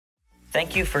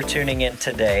Thank you for tuning in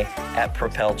today at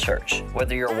Propel Church.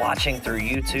 Whether you're watching through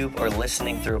YouTube or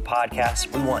listening through a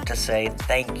podcast, we want to say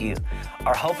thank you.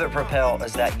 Our hope at Propel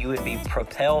is that you would be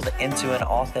propelled into an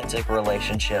authentic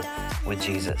relationship with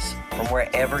Jesus. From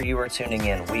wherever you are tuning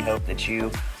in, we hope that you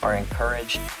are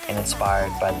encouraged and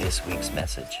inspired by this week's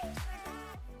message.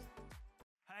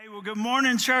 Hey, well, good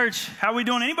morning, church. How we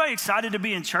doing? Anybody excited to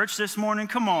be in church this morning?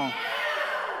 Come on.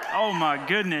 Oh my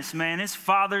goodness, man, it's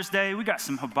Father's Day. We got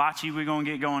some hibachi we're gonna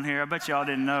get going here. I bet y'all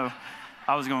didn't know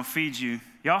I was gonna feed you.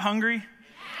 Y'all hungry?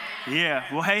 Yeah,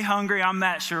 well, hey, hungry, I'm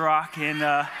Matt Sharrock, and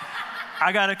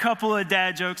I got a couple of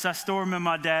dad jokes. I store them in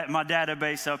my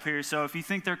database up here, so if you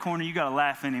think they're corny, you gotta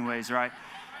laugh anyways, right?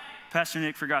 Pastor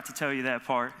Nick forgot to tell you that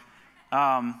part.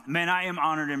 Man, I am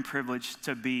honored and privileged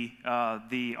to be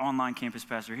the online campus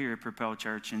pastor here at Propel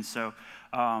Church, and so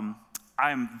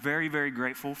I am very, very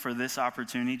grateful for this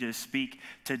opportunity to speak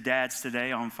to dads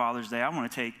today on Father's Day. I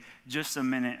want to take just a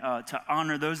minute to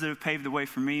honor those that have paved the way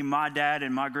for me. My dad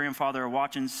and my grandfather are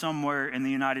watching somewhere in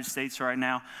the United States right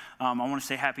now. I want to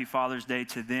say happy Father's Day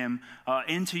to them.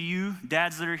 And to you,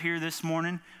 dads that are here this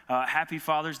morning, happy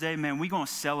Father's Day. Man, we're going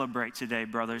to celebrate today,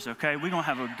 brothers, okay? We're going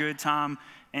to have a good time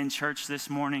in church this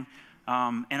morning.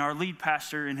 And our lead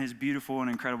pastor and his beautiful and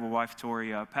incredible wife,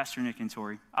 Tori, Pastor Nick and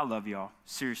Tori, I love y'all.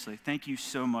 Seriously, thank you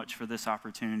so much for this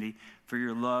opportunity, for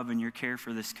your love and your care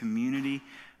for this community.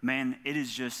 Man, it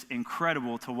is just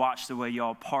incredible to watch the way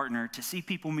y'all partner to see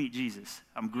people meet Jesus.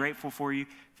 I'm grateful for you.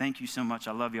 Thank you so much.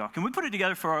 I love y'all. Can we put it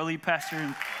together for our lead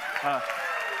pastor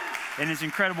and his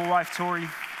incredible wife, Tori?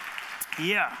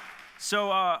 Yeah.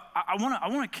 So I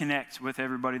want to connect with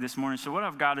everybody this morning. So what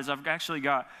I've got is I've actually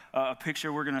got a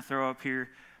picture we're going to throw up here.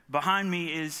 Behind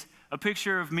me is a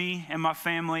picture of me and my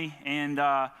family. And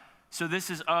so this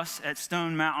is us at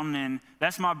Stone Mountain. And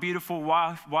that's my beautiful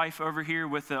wife over here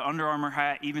with the Under Armour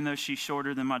hat, even though she's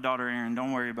shorter than my daughter, Erin.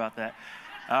 Don't worry about that.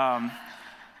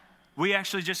 We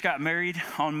actually just got married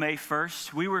on May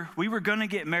 1st. We were going to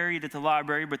get married at the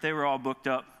library, but they were all booked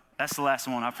up. That's the last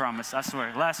one, I promise. I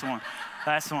swear. Last one.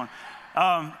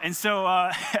 And so,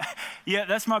 yeah,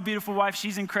 that's my beautiful wife.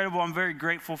 She's incredible. I'm very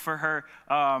grateful for her.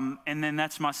 And then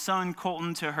that's my son,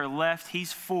 Colton, to her left.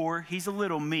 He's 4. He's a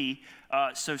little me.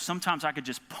 So sometimes I could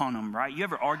just punt him, right? You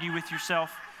ever argue with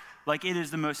yourself? Like, it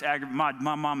is the most aggravating.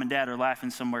 My mom and dad are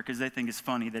laughing somewhere because they think it's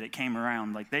funny that it came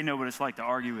around. Like, they know what it's like to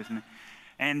argue with me.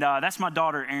 And that's my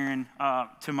daughter, Erin,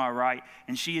 to my right.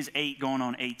 And she is 8 going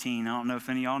on 18. I don't know if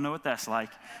any of y'all know what that's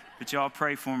like, but y'all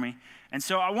pray for me. And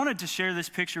so I wanted to share this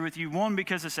picture with you, one,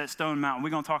 because it's at Stone Mountain. We're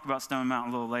going to talk about Stone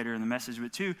Mountain a little later in the message.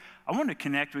 But two, I wanted to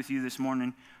connect with you this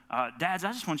morning. Dads,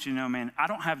 I just want you to know, man, I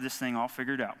don't have this thing all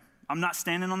figured out. I'm not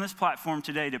standing on this platform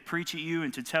today to preach at you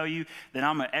and to tell you that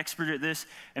I'm an expert at this.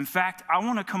 In fact, I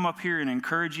want to come up here and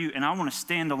encourage you, and I want to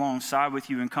stand alongside with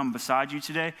you and come beside you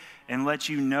today and let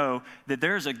you know that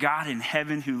there's a God in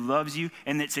heaven who loves you,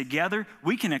 and that together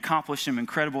we can accomplish some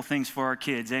incredible things for our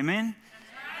kids. Amen?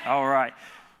 All right.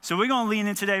 So we're going to lean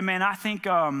in today, man. I think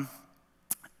I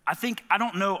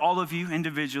don't know all of you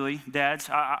individually, dads,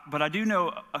 but I do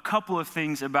know a couple of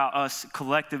things about us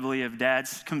collectively of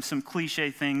dads, some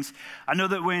cliche things. I know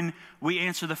that when we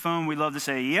answer the phone, we love to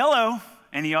say, yellow.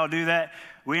 Any of y'all do that?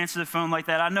 We answer the phone like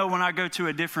that. I know when I go to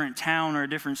a different town or a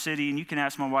different city, and you can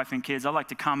ask my wife and kids, I like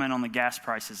to comment on the gas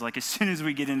prices. Like, as soon as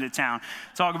we get into town,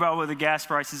 talk about what the gas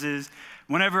prices is.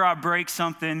 Whenever I break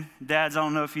something, dads, I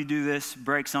don't know if you do this,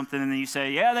 break something, and then you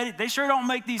say, yeah, they sure don't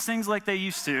make these things like they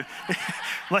used to.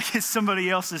 Like it's somebody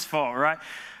else's fault, right?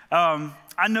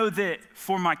 I know that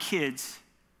for my kids,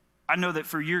 I know that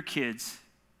for your kids,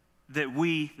 that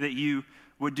you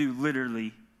would do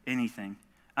literally anything.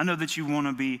 I know that you want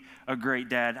to be a great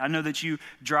dad. I know that you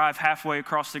drive halfway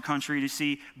across the country to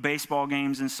see baseball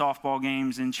games and softball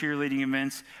games and cheerleading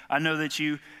events. I know that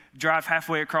you drive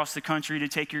halfway across the country to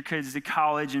take your kids to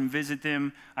college and visit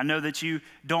them. I know that you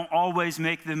don't always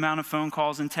make the amount of phone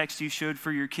calls and texts you should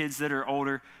for your kids that are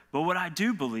older. But what I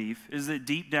do believe is that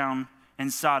deep down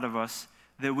inside of us,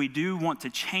 that we do want to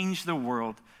change the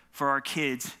world for our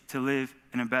kids to live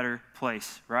in a better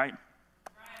place, right?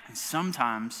 And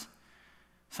sometimes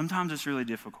it's really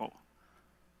difficult.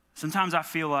 Sometimes I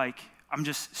feel like I'm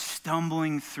just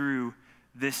stumbling through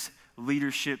this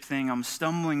leadership thing. I'm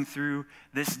stumbling through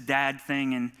this dad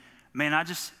thing. And man,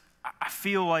 I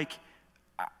feel like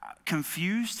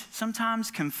confused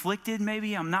sometimes, conflicted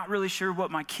maybe. I'm not really sure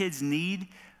what my kids need,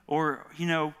 or,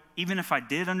 even if I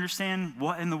did understand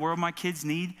what in the world my kids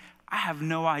need, I have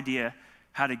no idea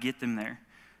how to get them there.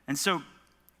 And so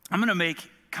I'm going to make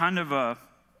kind of a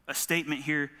statement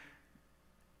here.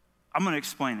 I'm going to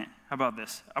explain it. How about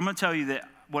this? I'm going to tell you that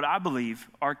what I believe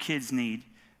our kids need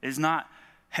is not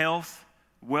health,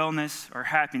 wellness, or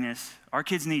happiness, our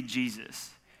kids need Jesus.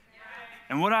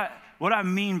 And what I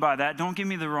mean by that, don't get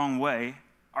me the wrong way,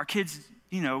 our kids,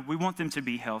 we want them to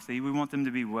be healthy, we want them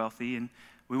to be wealthy, and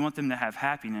we want them to have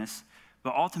happiness.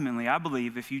 But ultimately, I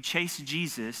believe if you chase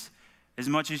Jesus as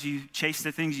much as you chase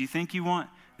the things you think you want,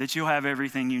 that you'll have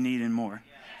everything you need and more.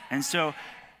 And so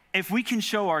if we can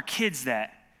show our kids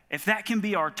that, if that can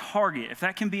be our target, if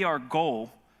that can be our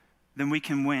goal, then we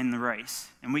can win the race.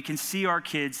 And we can see our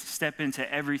kids step into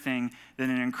everything that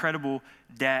an incredible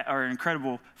dad or an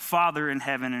incredible Father in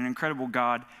heaven, an incredible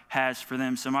God has for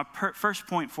them. So my first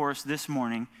point for us this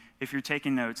morning, if you're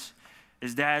taking notes,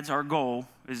 is dads, our goal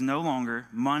is no longer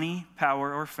money,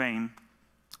 power, or fame.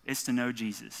 It's to know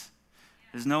Jesus.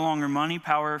 It's no longer money,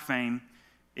 power, or fame.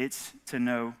 It's to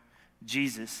know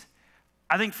Jesus.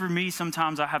 I think for me,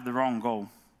 sometimes I have the wrong goal.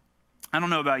 I don't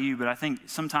know about you, but I think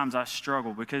sometimes I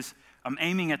struggle because I'm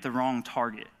aiming at the wrong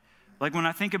target. Like when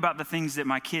I think about the things that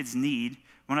my kids need,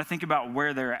 when I think about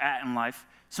where they're at in life,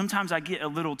 sometimes I get a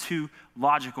little too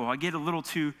logical. I get a little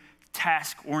too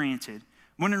task-oriented.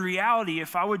 When in reality,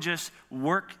 if I would just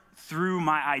work through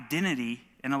my identity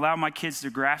and allow my kids to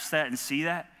grasp that and see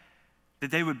that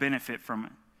they would benefit from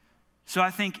it. So I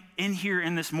think in here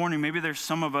in this morning, maybe there's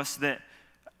some of us that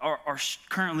are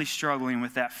currently struggling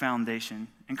with that foundation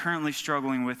and currently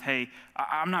struggling with, hey,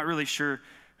 I'm not really sure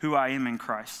who I am in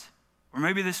Christ. Or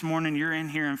maybe this morning you're in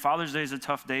here and Father's Day is a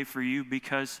tough day for you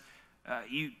because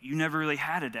you never really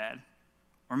had a dad.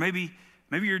 Or maybe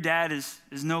your dad is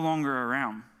no longer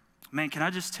around. Man, can I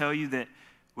just tell you that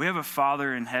we have a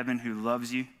Father in heaven who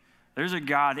loves you. There's a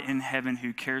God in heaven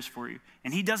who cares for you.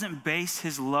 And he doesn't base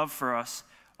his love for us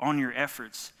on your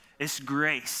efforts. It's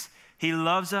grace. He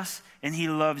loves us and he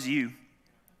loves you.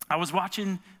 I was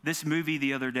watching this movie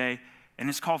the other day, and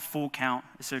it's called Full Count.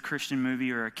 It's a Christian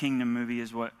movie or a kingdom movie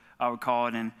is what I would call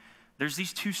it. And there's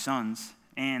these two sons,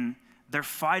 and they're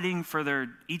fighting for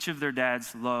each of their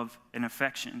dad's love and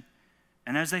affection.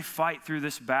 And as they fight through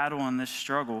this battle and this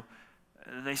struggle,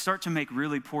 they start to make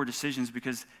really poor decisions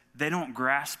because they don't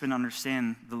grasp and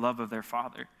understand the love of their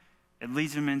father. It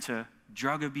leads them into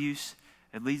drug abuse.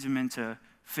 It leads them into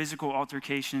physical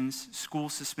altercations, school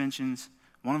suspensions.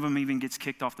 One of them even gets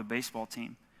kicked off the baseball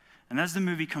team. And as the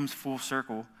movie comes full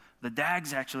circle, the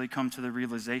dads actually come to the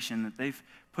realization that they've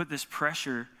put this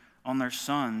pressure on their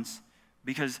sons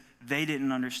because they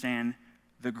didn't understand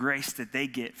the grace that they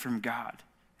get from God.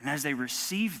 And as they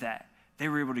received that, they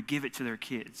were able to give it to their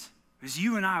kids. Because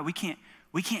you and I, we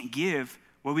can't give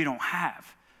what we don't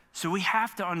have. So we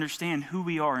have to understand who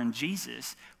we are in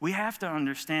Jesus. We have to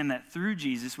understand that through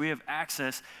Jesus, we have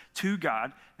access to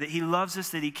God, that he loves us,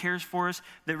 that he cares for us,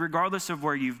 that regardless of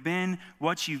where you've been,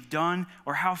 what you've done,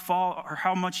 or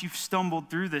how much you've stumbled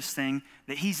through this thing,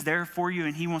 that he's there for you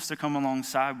and he wants to come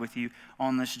alongside with you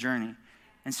on this journey.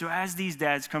 And so as these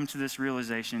dads come to this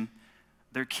realization,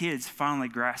 their kids finally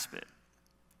grasp it.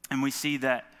 And we see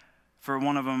that for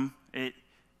one of them, it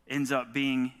ends up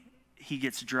being he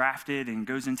gets drafted and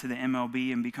goes into the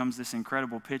MLB and becomes this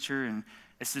incredible pitcher. And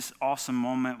it's this awesome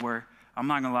moment where, I'm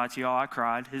not gonna lie to y'all, I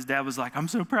cried. His dad was like, I'm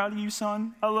so proud of you,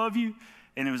 son. I love you.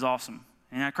 And it was awesome.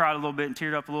 And I cried a little bit and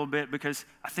teared up a little bit because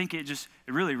I think it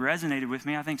really resonated with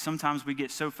me. I think sometimes we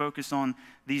get so focused on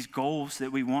these goals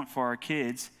that we want for our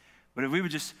kids. But if we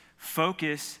would just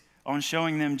focus on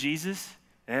showing them Jesus,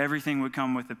 everything would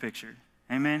come with the picture.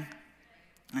 Amen?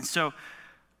 And so,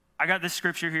 I got this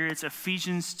scripture here. It's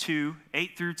Ephesians 2,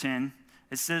 8 through 10.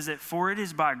 It says that, for it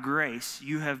is by grace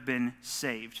you have been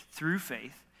saved through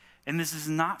faith. And this is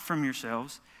not from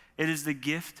yourselves. It is the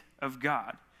gift of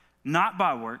God, not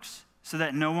by works, so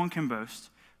that no one can boast.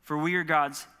 For we are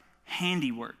God's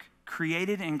handiwork,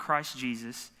 created in Christ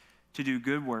Jesus to do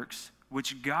good works,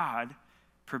 which God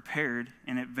prepared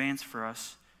in advance for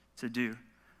us to do.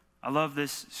 I love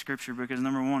this scripture because,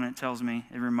 number one, it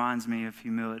reminds me of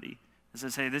humility. It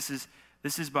says, hey, this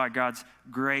is by God's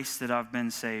grace that I've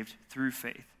been saved through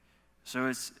faith. So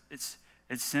it's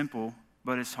simple,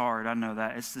 but it's hard. I know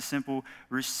that. It's the simple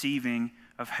receiving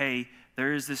of, hey,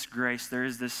 there is this grace, there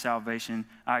is this salvation.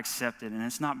 I accept it. And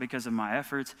it's not because of my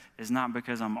efforts. It's not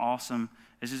because I'm awesome.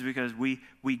 It's just because we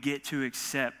get to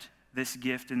accept this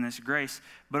gift and this grace.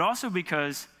 But also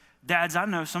because, dads, I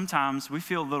know sometimes we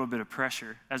feel a little bit of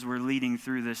pressure as we're leading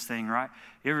through this thing, right?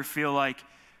 You ever feel like,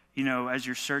 as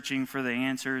you're searching for the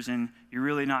answers and you're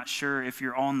really not sure if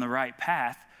you're on the right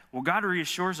path? Well, God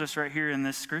reassures us right here in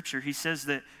this scripture. He says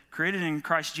that created in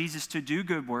Christ Jesus to do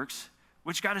good works,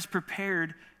 which God has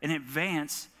prepared in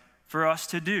advance for us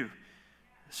to do.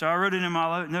 So I wrote it in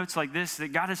my notes like this,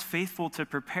 that God is faithful to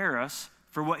prepare us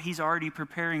for what he's already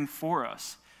preparing for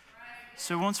us.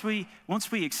 So once we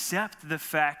accept the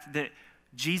fact that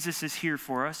Jesus is here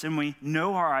for us and we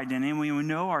know our identity and we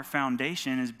know our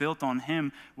foundation is built on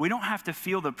him, we don't have to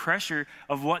feel the pressure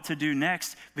of what to do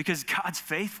next because God's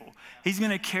faithful. He's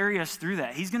going to carry us through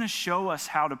that. He's going to show us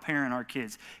how to parent our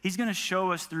kids. He's going to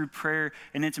show us through prayer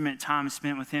and intimate time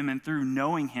spent with him and through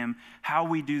knowing him how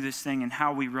we do this thing and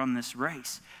how we run this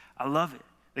race. I love it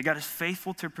that God is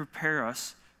faithful to prepare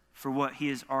us for what he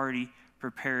has already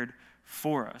prepared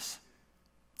for us.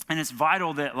 And it's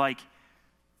vital that, like,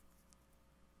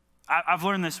 I've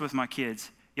learned this with my kids.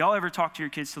 Y'all ever talk to your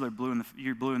kids till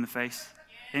you're blue in the face?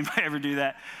 Anybody ever do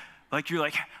that? Like you're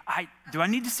like, do I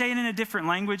need to say it in a different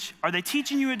language? Are they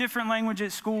teaching you a different language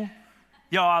at school?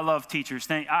 Y'all, I love teachers.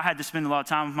 I had to spend a lot of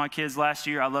time with my kids last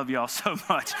year. I love y'all so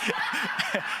much.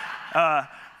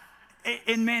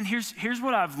 And man, here's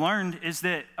what I've learned is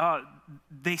that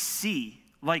they see,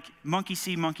 like monkey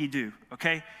see, monkey do,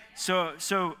 okay?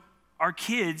 So our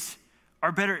kids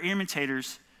are better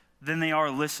imitators than they are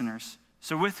listeners.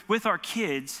 So with our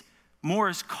kids, more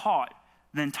is caught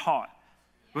than taught.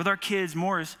 With our kids,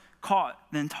 more is caught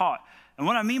than taught. And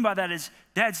what I mean by that is,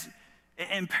 dads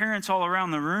and parents all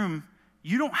around the room,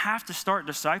 you don't have to start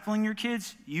discipling your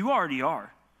kids. You already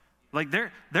are. Like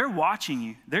they're watching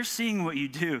you. They're seeing what you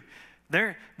do.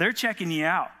 They're checking you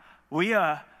out. We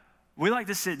like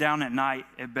to sit down at night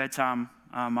at bedtime,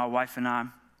 my wife and I,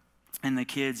 and the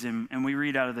kids, and we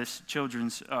read out of this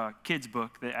children's kids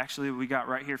book that actually we got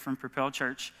right here from Propel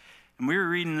Church. And we were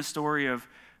reading the story of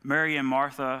Mary and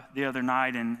Martha the other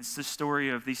night, and it's the story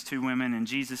of these two women, and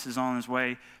Jesus is on his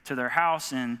way to their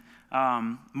house, and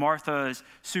Martha is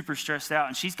super stressed out,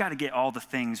 and she's got to get all the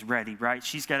things ready, right?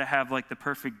 She's got to have like the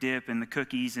perfect dip and the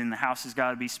cookies, and the house has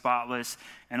got to be spotless,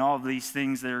 and all these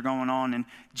things that are going on. And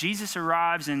Jesus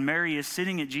arrives, and Mary is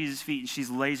sitting at Jesus' feet, and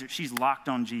she's locked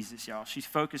on Jesus, y'all. She's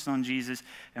focused on Jesus,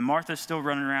 and Martha's still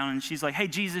running around, and she's like, hey,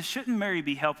 Jesus, shouldn't Mary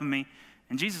be helping me?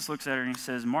 And Jesus looks at her and he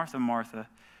says, Martha, Martha,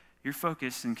 you're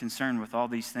focused and concerned with all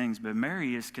these things, but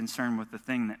Mary is concerned with the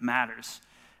thing that matters.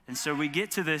 And so we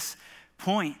get to this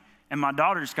point, and my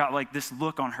daughter's got like this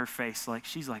look on her face, like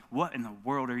she's like, what in the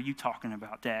world are you talking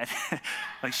about, Dad?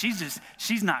 Like she's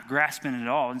not grasping it at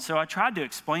all. And so I tried to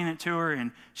explain it to her,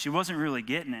 and she wasn't really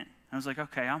getting it. I was like,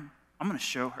 okay, I'm going to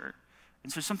show her.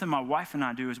 And so something my wife and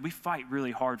I do is we fight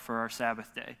really hard for our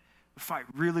Sabbath day. We fight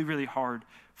really, really hard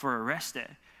for a rest day.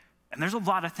 And there's a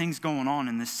lot of things going on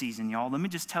in this season, y'all. Let me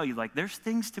just tell you, like, there's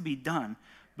things to be done.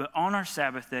 But on our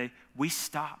Sabbath day, we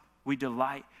stop, we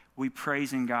delight, we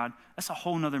praise in God. That's a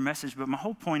whole nother message. But my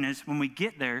whole point is, when we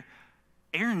get there,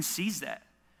 Erin sees that.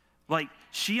 Like,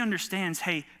 she understands,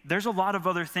 hey, there's a lot of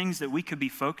other things that we could be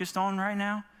focused on right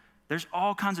now. There's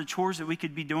all kinds of chores that we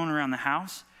could be doing around the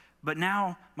house. But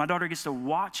now my daughter gets to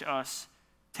watch us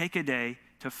take a day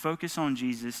to focus on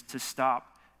Jesus, to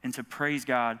stop, and to praise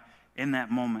God in that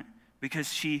moment.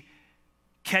 Because she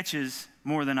catches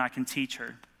more than I can teach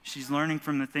her. She's learning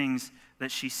from the things that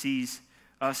she sees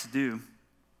us do.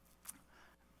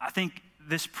 I think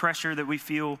this pressure that we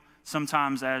feel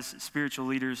sometimes as spiritual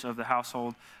leaders of the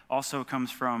household also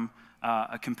comes from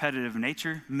a competitive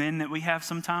nature. Men that we have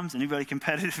sometimes. Anybody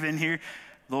competitive in here?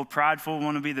 A little prideful,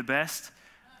 want to be the best.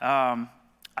 I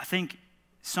think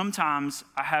sometimes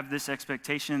I have this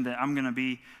expectation that I'm going to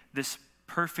be this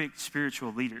perfect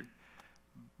spiritual leader.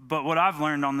 But what I've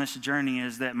learned on this journey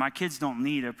is that my kids don't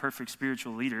need a perfect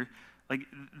spiritual leader. Like,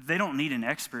 they don't need an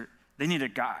expert. They need a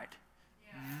guide.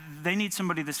 Yeah. They need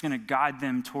somebody that's going to guide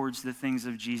them towards the things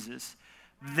of Jesus.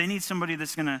 Right. They need somebody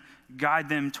that's going to guide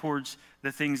them towards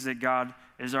the things that God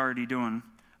is already doing.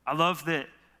 I love that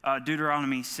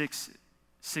Deuteronomy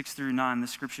 6:6-9, the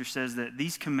scripture says that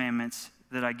these commandments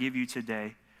that I give you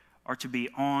today are to be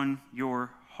on your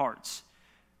hearts.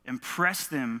 Impress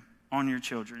them on your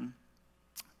children.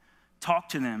 Talk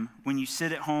to them when you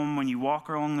sit at home, when you walk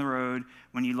along the road,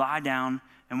 when you lie down,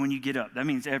 and when you get up. That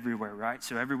means everywhere, right?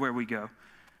 So everywhere we go.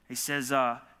 He says,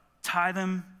 tie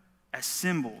them as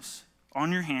symbols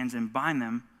on your hands and bind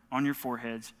them on your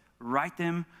foreheads. Write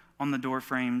them on the door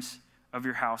frames of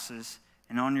your houses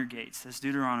and on your gates. That's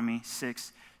Deuteronomy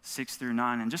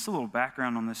 6:6-9. And just a little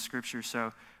background on this scripture.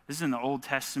 So this is in the Old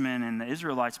Testament, and the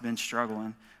Israelites have been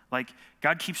struggling. Like,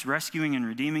 God keeps rescuing and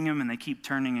redeeming them, and they keep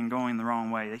turning and going the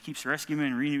wrong way. They keeps rescuing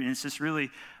and redeeming, and it's this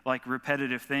really, like,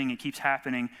 repetitive thing. It keeps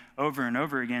happening over and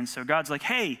over again. So God's like,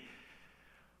 hey,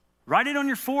 write it on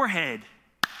your forehead.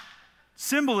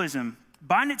 Symbolism.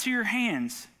 Bind it to your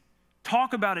hands.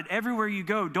 Talk about it everywhere you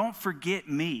go. Don't forget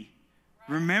me.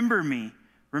 Remember me.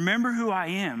 Remember who I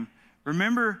am.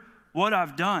 Remember what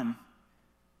I've done.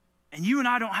 And you and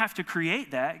I don't have to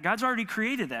create that. God's already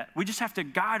created that. We just have to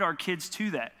guide our kids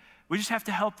to that. We just have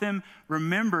to help them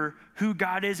remember who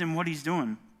God is and what he's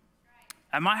doing.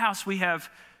 At my house, we have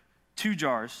 2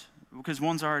 jars because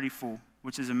one's already full,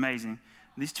 which is amazing.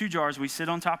 These 2 jars, we sit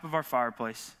on top of our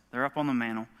fireplace. They're up on the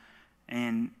mantle.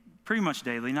 And pretty much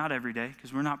daily, not every day,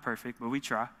 because we're not perfect, but we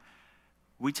try.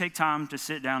 We take time to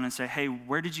sit down and say, hey,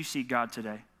 where did you see God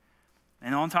today?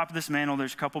 And on top of this mantle,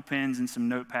 there's a couple pens and some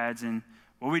notepads. And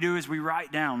what we do is we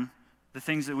write down the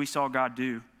things that we saw God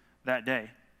do that day.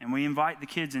 And we invite the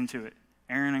kids into it,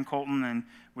 Aaron and Colton, and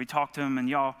we talk to them. And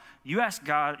y'all, you ask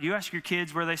your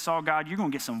kids where they saw God, you're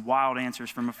going to get some wild answers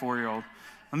from a 4-year-old.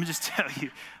 Let me just tell you,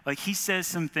 like, he says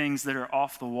some things that are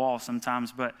off the wall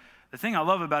sometimes. But the thing I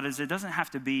love about it is it doesn't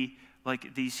have to be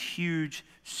like these huge,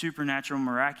 supernatural,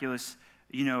 miraculous,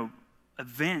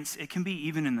 events. It can be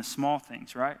even in the small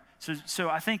things, right? So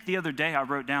I think the other day I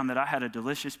wrote down that I had a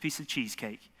delicious piece of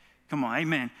cheesecake. Come on,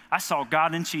 amen. I saw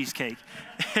God in cheesecake.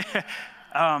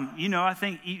 I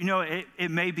think,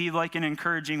 it may be like an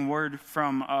encouraging word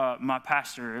from my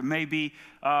pastor. It may be,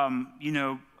 a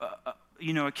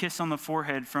kiss on the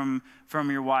forehead from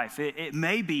your wife. It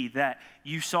may be that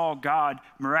you saw God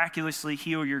miraculously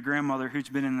heal your grandmother who's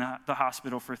been in the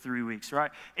hospital for 3 weeks,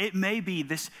 right? It may be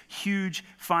this huge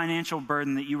financial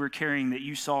burden that you were carrying that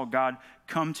you saw God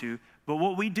come to. But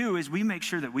what we do is we make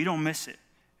sure that we don't miss it.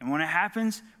 And when it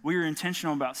happens, we are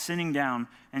intentional about sitting down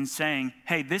and saying,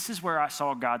 hey, this is where I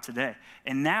saw God today.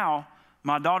 And now,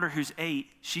 my daughter who's 8,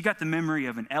 she got the memory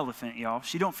of an elephant, y'all.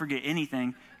 She don't forget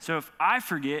anything. So if I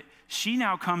forget, she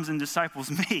now comes and disciples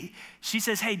me. She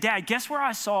says, hey, Dad, guess where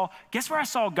I saw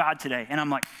God today? And I'm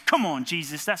like, come on,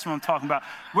 Jesus, that's what I'm talking about.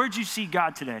 Where'd you see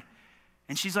God today?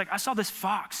 And she's like, I saw this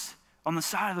fox on the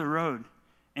side of the road,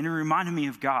 and it reminded me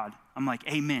of God. I'm like,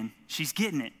 amen. She's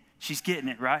getting it. She's getting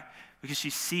it, right? Because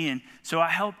she's seeing. So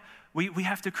we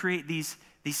have to create these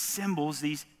symbols,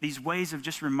 these ways of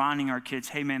just reminding our kids,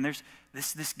 hey man, there's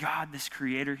this God, this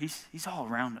creator, he's all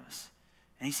around us.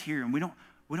 And he's here. And we don't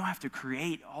have to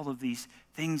create all of these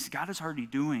things. God is already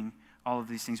doing all of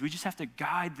these things. We just have to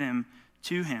guide them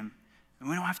to him. And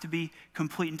we don't have to be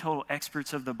complete and total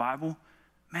experts of the Bible.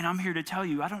 Man, I'm here to tell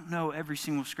you, I don't know every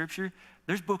single scripture.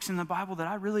 There's books in the Bible that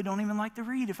I really don't even like to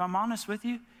read, if I'm honest with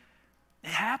you.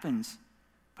 It happens.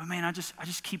 But man, I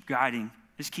just keep guiding.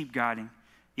 Just keep guiding.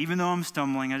 Even though I'm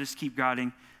stumbling, I just keep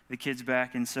guiding the kids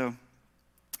back. And so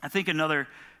I think another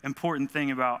important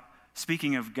thing about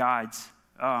speaking of guides,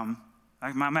 I'm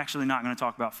actually not going to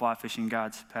talk about fly fishing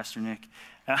guides, Pastor Nick.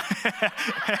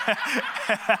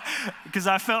 Because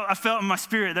I felt in my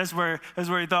spirit that's where he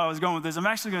thought I was going with this. I'm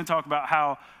actually going to talk about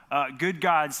how good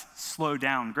guides slow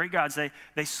down. Great guides,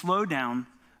 they slow down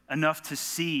enough to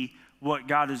see what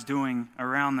God is doing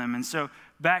around them. And so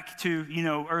back to,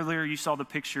 earlier you saw the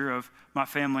picture of my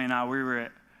family and I. We were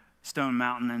at Stone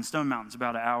Mountain, and Stone Mountain's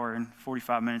about an hour and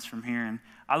 45 minutes from here. And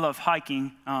I love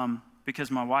hiking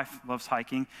because my wife loves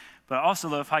hiking, but I also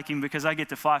love hiking because I get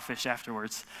to fly fish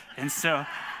afterwards. And so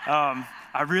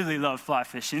I really love fly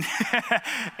fishing.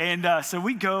 And so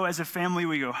we go as a family,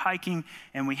 we go hiking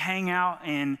and we hang out,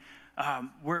 and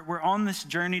we're on this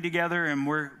journey together, and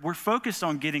we're focused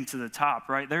on getting to the top,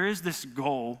 right? There is this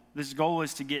goal. This goal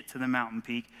is to get to the mountain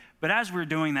peak. But as we're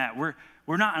doing that, we're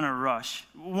not in a rush.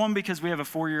 One, because we have a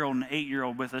 4-year-old and an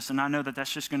 8-year-old with us, and I know that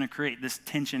that's just going to create this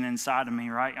tension inside of me,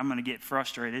 right? I'm going to get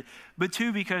frustrated. But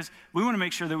 2, because we want to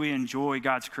make sure that we enjoy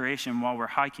God's creation while we're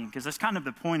hiking, because that's kind of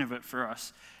the point of it for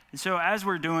us. And so as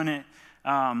we're doing it,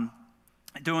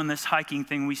 doing this hiking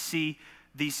thing, we see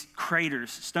these craters.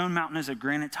 Stone Mountain is a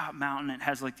granite top mountain. It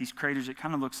has like these craters. It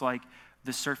kind of looks like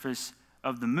the surface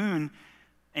of the moon.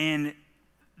 And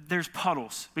there's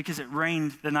puddles because it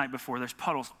rained the night before. There's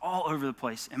puddles all over the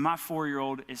place. And my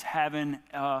 4-year-old is having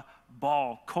a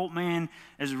ball. Colt man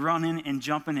is running and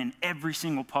jumping in every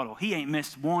single puddle. He ain't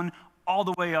missed one all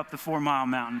the way up the 4-mile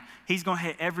mountain. He's going to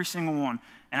hit every single one.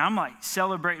 And I'm like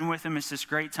celebrating with him. It's this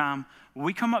great time.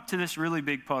 We come up to this really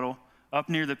big puddle up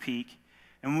near the peak.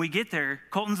 And when we get there,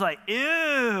 Colton's like, ew.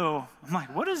 I'm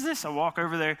like, what is this? I walk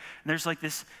over there, and there's like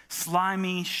this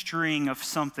slimy string of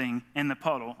something in the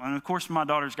puddle. And of course, my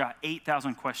daughter's got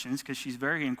 8,000 questions because she's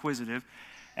very inquisitive.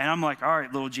 And I'm like, all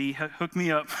right, little G, hook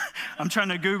me up. I'm trying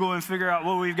to Google and figure out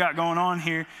what we've got going on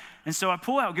here. And so I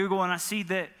pull out Google, and I see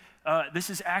that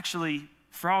this is actually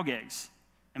frog eggs.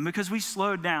 And because we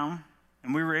slowed down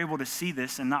and we were able to see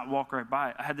this and not walk right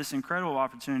by it, I had this incredible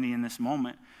opportunity in this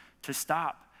moment to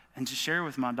stop and to share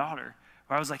with my daughter,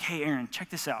 where I was like, hey, Aaron, check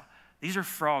this out. These are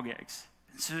frog eggs.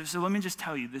 So let me just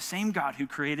tell you, the same God who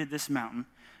created this mountain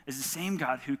is the same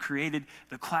God who created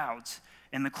the clouds,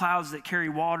 and the clouds that carry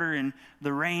water and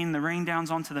the rain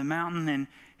downs onto the mountain. And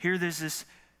here there's this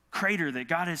crater that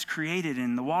God has created,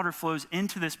 and the water flows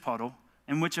into this puddle,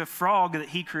 in which a frog that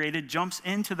he created jumps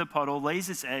into the puddle, lays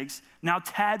its eggs. Now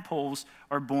tadpoles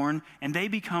are born, and they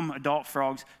become adult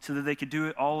frogs so that they could do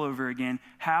it all over again.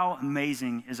 How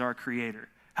amazing is our Creator?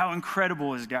 How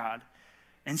incredible is God?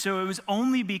 And so it was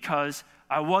only because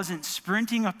I wasn't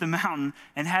sprinting up the mountain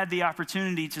and had the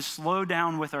opportunity to slow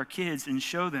down with our kids and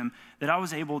show them that I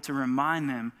was able to remind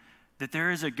them that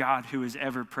there is a God who is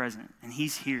ever present, and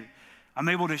he's here. I'm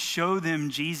able to show them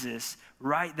Jesus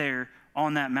right there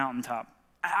on that mountaintop.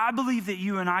 I believe that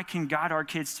you and I can guide our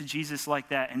kids to Jesus like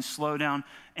that and slow down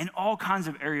in all kinds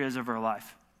of areas of our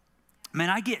life. Man,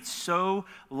 I get so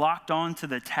locked on to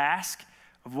the task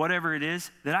of whatever it is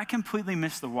that I completely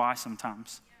miss the why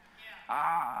sometimes.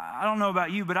 I don't know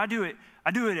about you, but I do it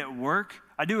at work.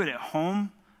 I do it at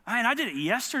home. I did it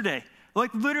yesterday.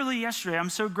 Like literally yesterday. I'm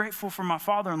so grateful for my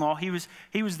father-in-law. He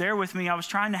was there with me. I was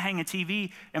trying to hang a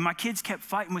TV, and my kids kept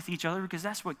fighting with each other because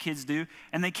that's what kids do.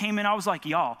 And they came in. I was like,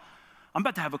 y'all, I'm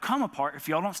about to have a come apart if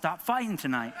y'all don't stop fighting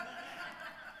tonight.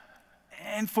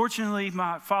 And fortunately,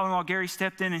 my father-in-law, Gary,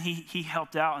 stepped in and he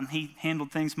helped out, and he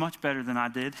handled things much better than I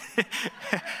did.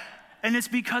 And it's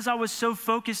because I was so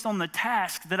focused on the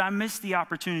task that I missed the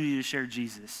opportunity to share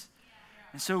Jesus.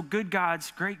 And so good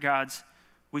gods, great gods,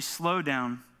 we slow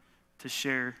down to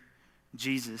share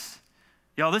Jesus.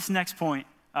 Y'all, this next point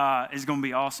is going to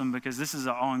be awesome because this is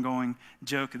an ongoing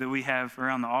joke that we have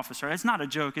around the office. Right? It's not a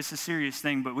joke; it's a serious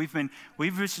thing. But we've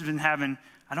just been having.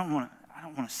 I don't want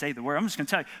to say the word. I'm just going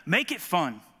to tell you, make it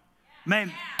fun.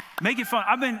 Man, make it fun.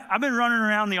 I've been running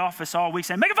around the office all week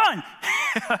saying, make it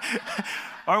fun.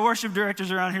 Our worship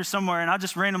director's around here somewhere, and I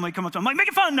just randomly come up to him, like, make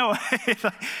it fun, Noah.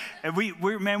 And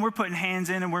we're putting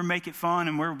hands in, and we're making it fun,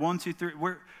 and we're 1, 2, 3.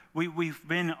 We've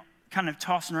been kind of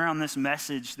tossing around this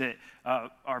message that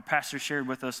our pastor shared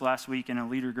with us last week in a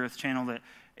leader growth channel, that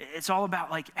it's all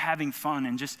about like having fun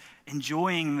and just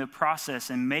enjoying the process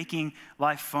and making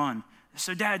life fun.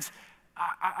 So dads,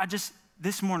 I just,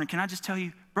 this morning, can I just tell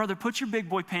you, brother, put your big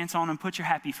boy pants on and put your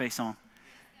happy face on.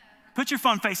 Put your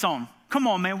fun face on. Come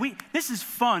on, man. This is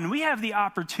fun. We have the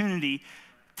opportunity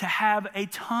to have a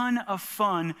ton of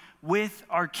fun with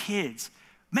our kids.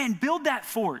 Man, build that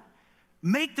fort.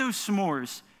 Make those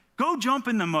s'mores. Go jump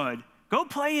in the mud. Go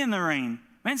play in the rain.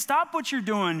 Man, stop what you're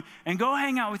doing and go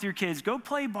hang out with your kids. Go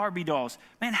play Barbie dolls.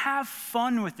 Man, have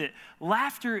fun with it.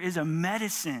 Laughter is a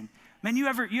medicine. Man, you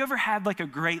ever had like a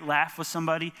great laugh with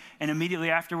somebody and immediately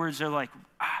afterwards they're like,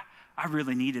 I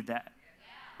really needed that,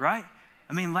 right?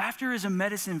 I mean, laughter is a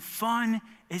medicine. Fun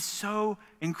is so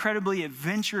incredibly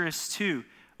adventurous too.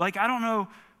 Like, I don't know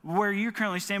where you're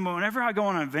currently standing, but whenever I go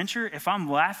on an adventure, if I'm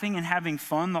laughing and having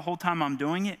fun the whole time I'm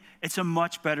doing it, it's a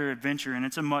much better adventure and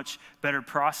it's a much better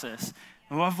process.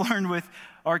 And what I've learned with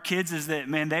our kids is that,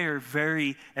 man, they are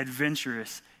very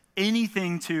adventurous.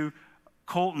 Anything to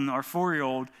Colton, our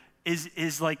 4-year-old,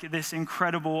 is like this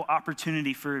incredible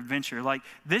opportunity for adventure. Like,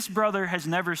 this brother has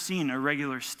never seen a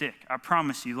regular stick. I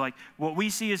promise you. Like, what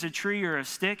we see is a tree or a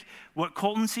stick. What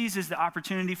Colton sees is the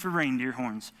opportunity for reindeer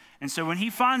horns. And so when he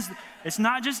finds, it's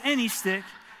not just any stick,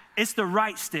 it's the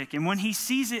right stick. And when he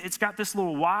sees it, it's got this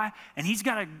little Y, and he's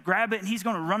got to grab it, and he's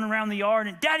going to run around the yard,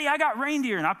 and Daddy, I got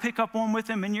reindeer. And I pick up one with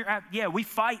him, and we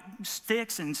fight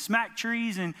sticks and smack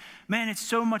trees. And man, it's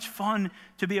so much fun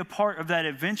to be a part of that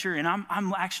adventure. And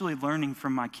I'm actually learning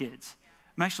from my kids.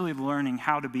 I'm actually learning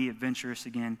how to be adventurous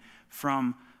again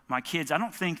from my kids. I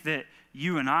don't think that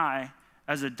you and I,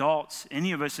 as adults,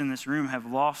 any of us in this room, have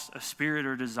lost a spirit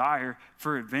or desire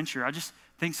for adventure. I just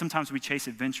think sometimes we chase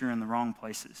adventure in the wrong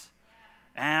places.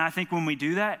 And I think when we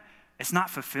do that, it's not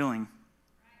fulfilling.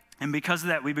 And because of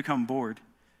that, we become bored.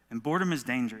 And boredom is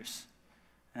dangerous.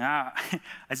 And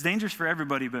it's dangerous for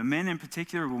everybody, but men in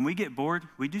particular, when we get bored,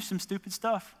 we do some stupid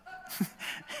stuff.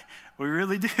 We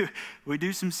really do. We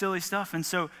do some silly stuff. And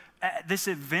so this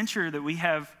adventure that we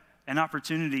have an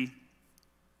opportunity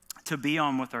to be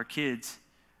on with our kids,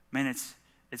 man,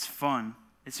 it's fun.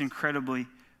 It's incredibly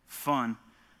fun.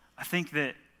 I think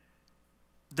that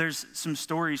there's some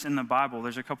stories in the Bible.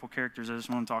 There's a couple characters I just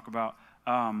want to talk about.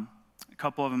 A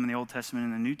couple of them in the Old Testament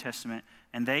and the New Testament.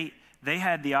 And they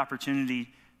had the opportunity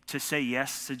to say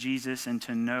yes to Jesus and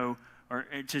to know, or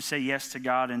to say yes to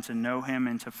God and to know him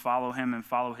and to follow him and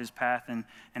follow his path. And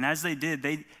as they did,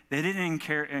 they didn't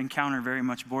encounter very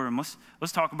much boredom.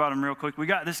 Let's talk about him real quick. We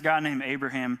got this guy named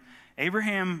Abraham.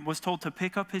 Abraham was told to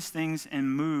pick up his things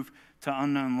and move to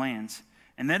unknown lands.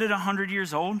 And then at 100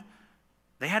 years old,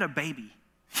 they had a baby.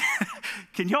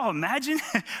 Can y'all imagine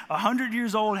 100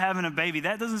 years old having a baby?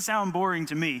 That doesn't sound boring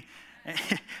to me.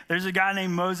 There's a guy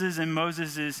named Moses, and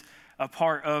Moses is a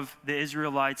part of the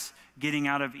Israelites getting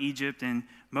out of Egypt. And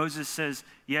Moses says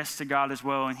yes to God as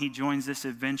well, and he joins this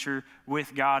adventure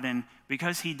with God. And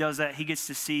because he does that, he gets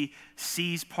to see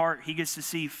seas part. He gets to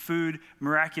see food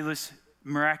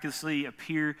miraculously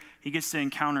appear. He gets to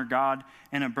encounter God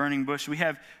in a burning bush. We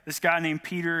have this guy named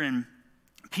Peter, and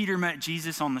Peter met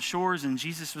Jesus on the shores, and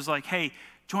Jesus was like, hey,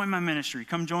 join my ministry.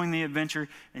 Come join the adventure.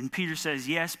 And Peter says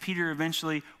yes. Peter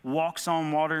eventually walks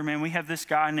on water. Man, we have this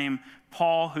guy named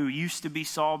Paul who used to be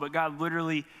Saul, but God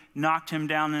literally knocked him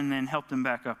down and then helped him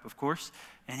back up, of course.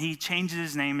 And he changes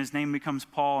his name. His name becomes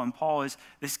Paul, and Paul is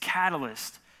this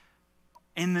catalyst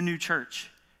in the new church.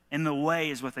 In the way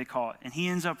is what they call it. And he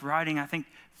ends up writing, I think,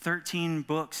 13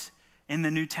 books in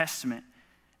the New Testament.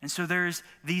 And so there's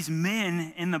these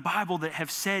men in the Bible that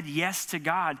have said yes to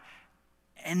God.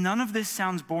 And none of this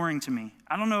sounds boring to me.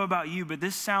 I don't know about you, but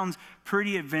this sounds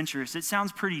pretty adventurous. It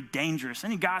sounds pretty dangerous.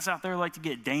 Any guys out there like to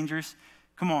get dangerous?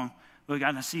 Come on. Look,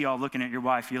 I see y'all looking at your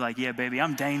wife. You're like, yeah, baby,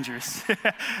 I'm dangerous.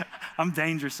 I'm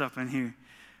dangerous up in here.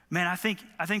 Man, I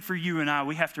think for you and I,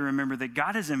 we have to remember that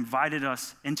God has invited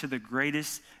us into the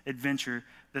greatest adventure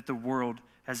that the world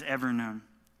has ever known.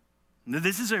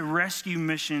 This is a rescue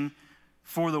mission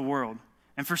for the world.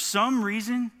 And for some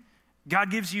reason,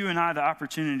 God gives you and I the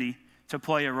opportunity to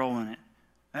play a role in it.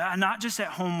 Not just at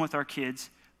home with our kids,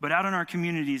 but out in our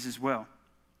communities as well.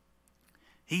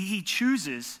 He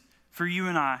chooses for you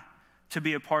and I to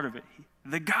be a part of it.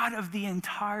 The God of the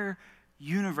entire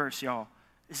universe, y'all,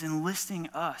 is enlisting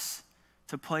us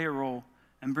to play a role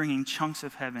in bringing chunks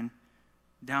of heaven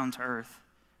down to earth.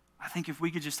 I think if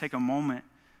we could just take a moment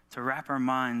to wrap our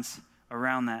minds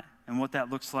around that and what that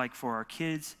looks like for our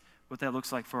kids, what that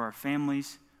looks like for our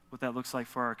families, what that looks like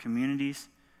for our communities,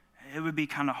 it would be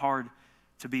kind of hard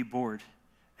to be bored.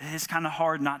 It's kind of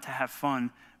hard not to have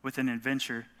fun with an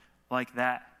adventure like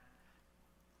that.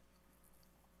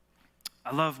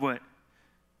 I love what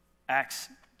Acts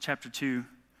chapter 2,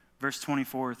 verse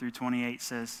 24 through 28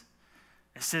 says.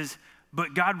 It says,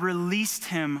 but God released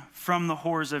him from the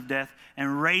horrors of death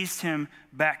and raised him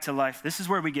back to life. This is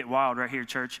where we get wild right here,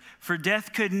 church. For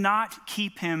death could not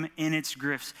keep him in its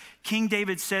grips. King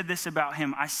David said this about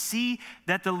him. I see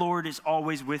that the Lord is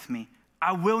always with me.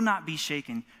 I will not be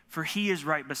shaken, for he is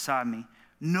right beside me.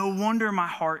 No wonder my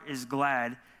heart is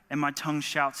glad and my tongue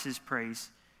shouts his praise.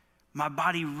 My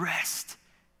body rests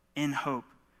in hope,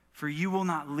 for you will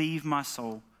not leave my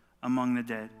soul among the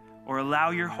dead or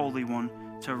allow your Holy One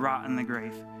to rot in the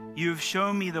grave. You have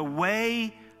shown me the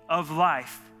way of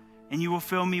life, and you will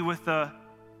fill me with the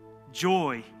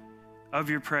joy of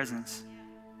your presence.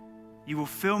 You will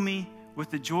fill me with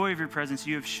the joy of your presence.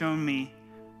 You have shown me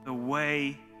the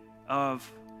way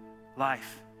of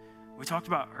life. We talked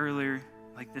about earlier,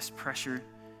 like this pressure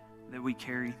that we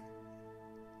carry.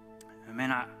 And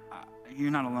man,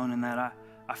 you're not alone in that.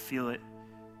 I feel it.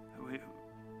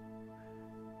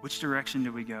 Which direction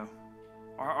do we go?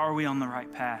 Are we on the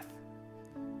right path?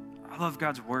 I love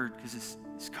God's word because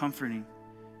it's comforting.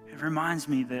 It reminds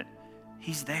me that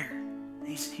he's there.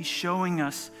 He's showing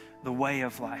us the way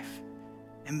of life.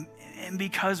 And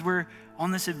because we're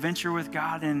on this adventure with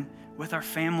God and with our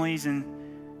families and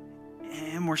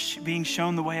we're being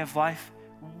shown the way of life,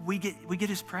 we get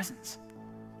his presence.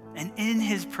 And in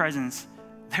his presence,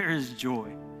 there is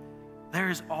joy. There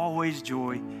is always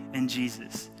joy in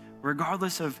Jesus.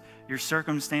 Regardless of your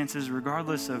circumstances,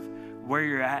 regardless of where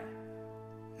you're at,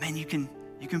 man, you can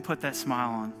put that smile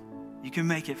on. You can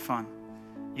make it fun.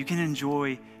 You can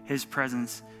enjoy his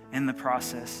presence in the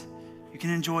process. You can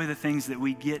enjoy the things that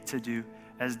we get to do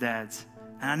as dads.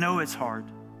 And I know it's hard,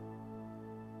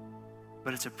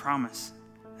 but it's a promise.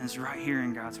 And it's right here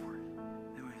in God's word.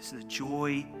 It's the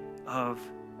joy of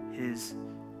his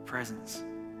presence.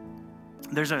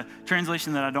 There's a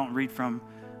translation that I don't read from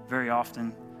very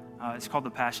often. It's called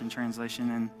the Passion Translation,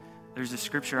 and there's a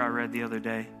scripture I read the other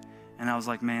day, and I was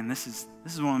like, man, this is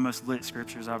one of the most lit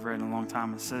scriptures I've read in a long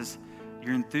time. It says,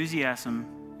 your enthusiasm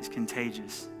is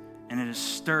contagious, and it has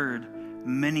stirred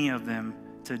many of them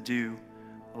to do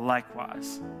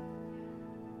likewise.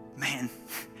 Man,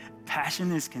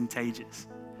 passion is contagious.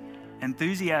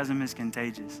 Enthusiasm is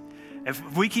contagious.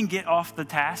 If we can get off the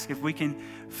task, if we can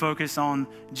focus on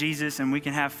Jesus and we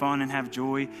can have fun and have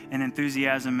joy and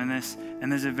enthusiasm in this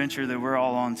adventure that we're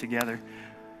all on together,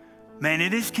 man,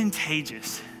 it is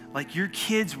contagious. Like your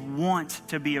kids want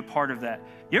to be a part of that.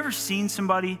 You ever seen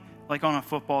somebody like on a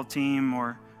football team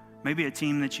or maybe a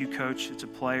team that you coach, it's a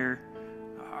player,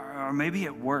 or maybe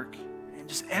at work, and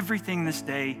just everything this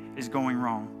day is going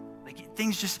wrong. Like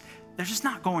they're just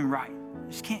not going right. You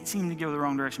just can't seem to go the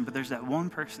wrong direction, but there's that one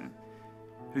person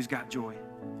who's got joy.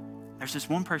 There's this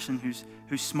one person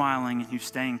who's smiling and who's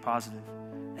staying positive.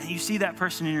 And you see that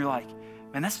person and you're like,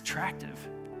 man, that's attractive.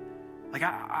 Like,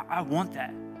 I want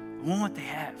that. I want what they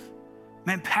have.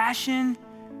 Man, passion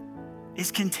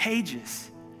is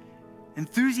contagious.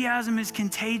 Enthusiasm is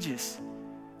contagious.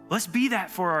 Let's be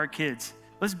that for our kids.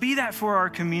 Let's be that for our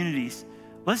communities.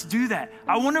 Let's do that.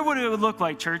 I wonder what it would look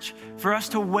like, church, for us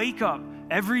to wake up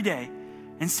every day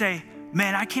and say,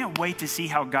 man, I can't wait to see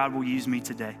how God will use me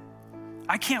today.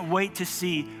 I can't wait to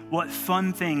see what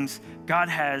fun things God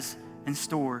has in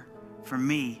store for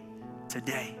me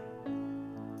today.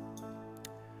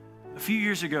 A few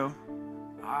years ago,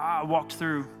 I walked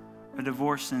through a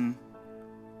divorce and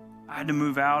I had to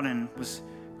move out and was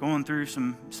going through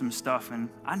some stuff, and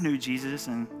I knew Jesus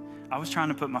and I was trying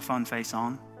to put my fun face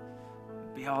on.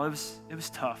 But y'all, it was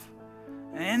tough.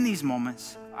 And in these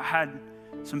moments, I had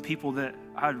some people that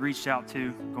I had reached out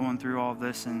to going through all of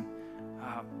this, and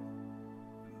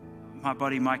my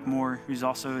buddy Mike Moore, who's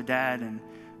also a dad, and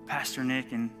Pastor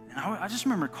Nick, and I just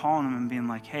remember calling him and being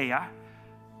like, hey,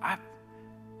 I'm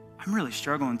really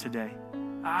struggling today.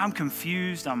 I'm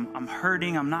confused, I'm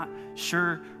hurting, I'm not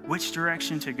sure which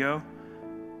direction to go.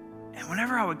 And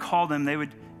whenever I would call them, they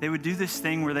would do this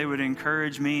thing where they would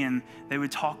encourage me and they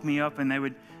would talk me up and they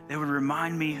would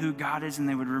remind me who God is, and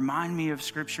they would remind me of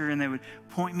Scripture, and they would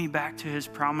point me back to His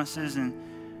promises. And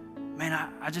man,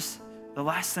 the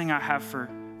last thing I have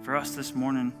for us this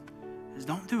morning is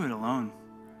don't do it alone.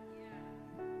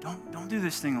 Don't do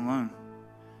this thing alone.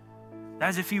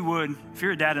 Dads, if you're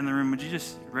a dad in the room, would you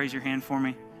just raise your hand for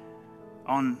me?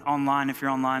 Online, if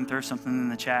you're online, throw something in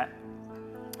the chat.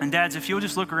 And dads, if you'll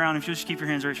just look around, if you'll just keep your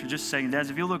hands raised for just a second.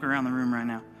 Dads, if you'll look around the room right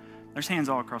now, there's hands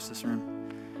all across this room.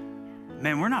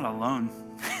 Man, we're not alone.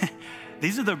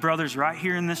 These are the brothers right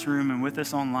here in this room and with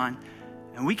us online.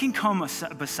 And we can come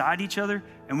beside each other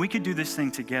and we could do this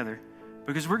thing together,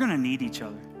 because we're going to need each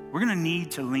other. We're going to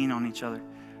need to lean on each other.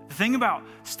 The thing about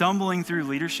stumbling through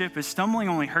leadership is stumbling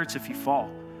only hurts if you fall.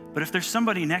 But if there's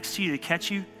somebody next to you to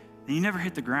catch you, then you never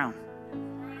hit the ground.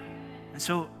 And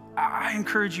so I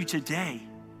encourage you today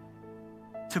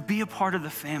to be a part of the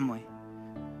family,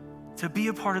 to be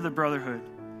a part of the brotherhood,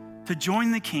 to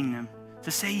join the kingdom,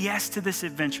 to say yes to this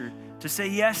adventure, to say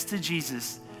yes to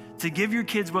Jesus, to give your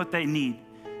kids what they need,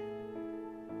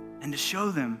 and to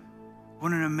show them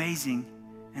what an amazing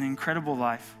and incredible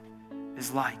life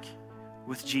is like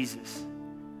with Jesus.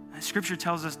 And Scripture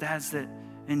tells us, dads, that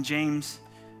in James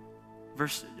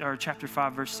chapter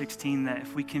 5, verse 16, that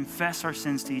if we confess our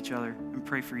sins to each other and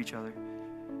pray for each other,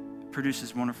 it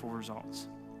produces wonderful results.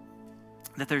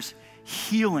 That there's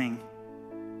healing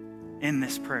in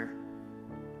this prayer,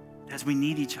 as we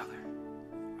need each other.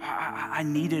 I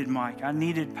needed Mike. I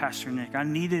needed Pastor Nick. I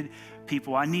needed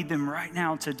people. I need them right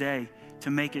now today to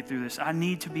make it through this. I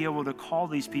need to be able to call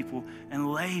these people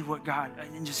and lay what God,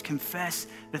 and just confess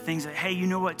the things that, hey, you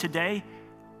know what, today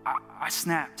I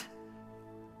snapped.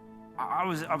 I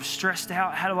was stressed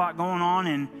out, had a lot going on,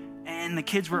 and the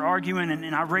kids were arguing,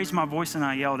 and I raised my voice and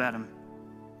I yelled at them.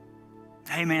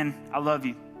 Hey man, I love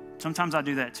you. Sometimes I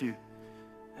do that too.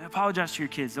 Apologize to your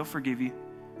kids, they'll forgive you.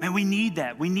 Man, we need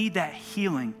that. We need that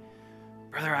healing.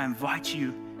 Brother, I invite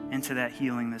you into that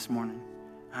healing this morning.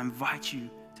 I invite you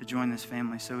to join this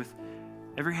family. So with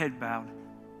every head bowed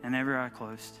and every eye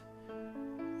closed,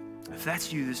 if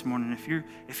that's you this morning,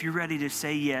 if you're ready to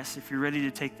say yes, if you're ready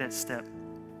to take that step,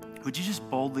 would you just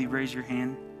boldly raise your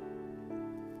hand?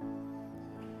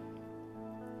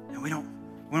 And we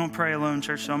don't pray alone,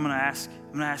 church, so I'm gonna ask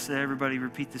that everybody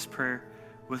repeat this prayer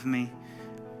with me.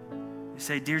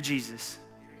 Say, dear Jesus,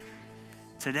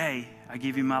 today I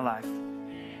give you my life.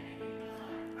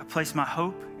 I place my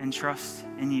hope and trust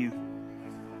in you.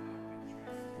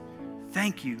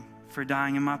 Thank you for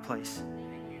dying in my place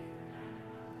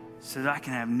so that I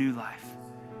can have new life.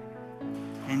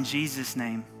 In Jesus'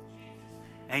 name,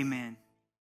 amen.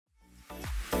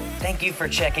 Thank you for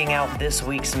checking out this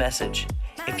week's message.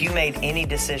 If you made any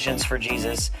decisions for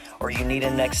Jesus, or you need a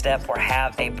next step, or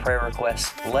have a prayer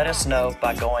request, let us know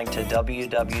by going to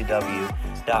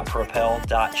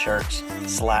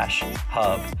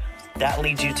www.propel.church/hub. That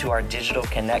leads you to our digital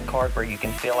connect card where you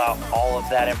can fill out all of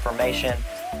that information,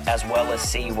 as well as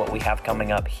see what we have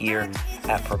coming up here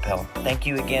at Propel. Thank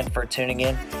you again for tuning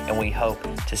in, and we hope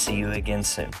to see you again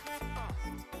soon.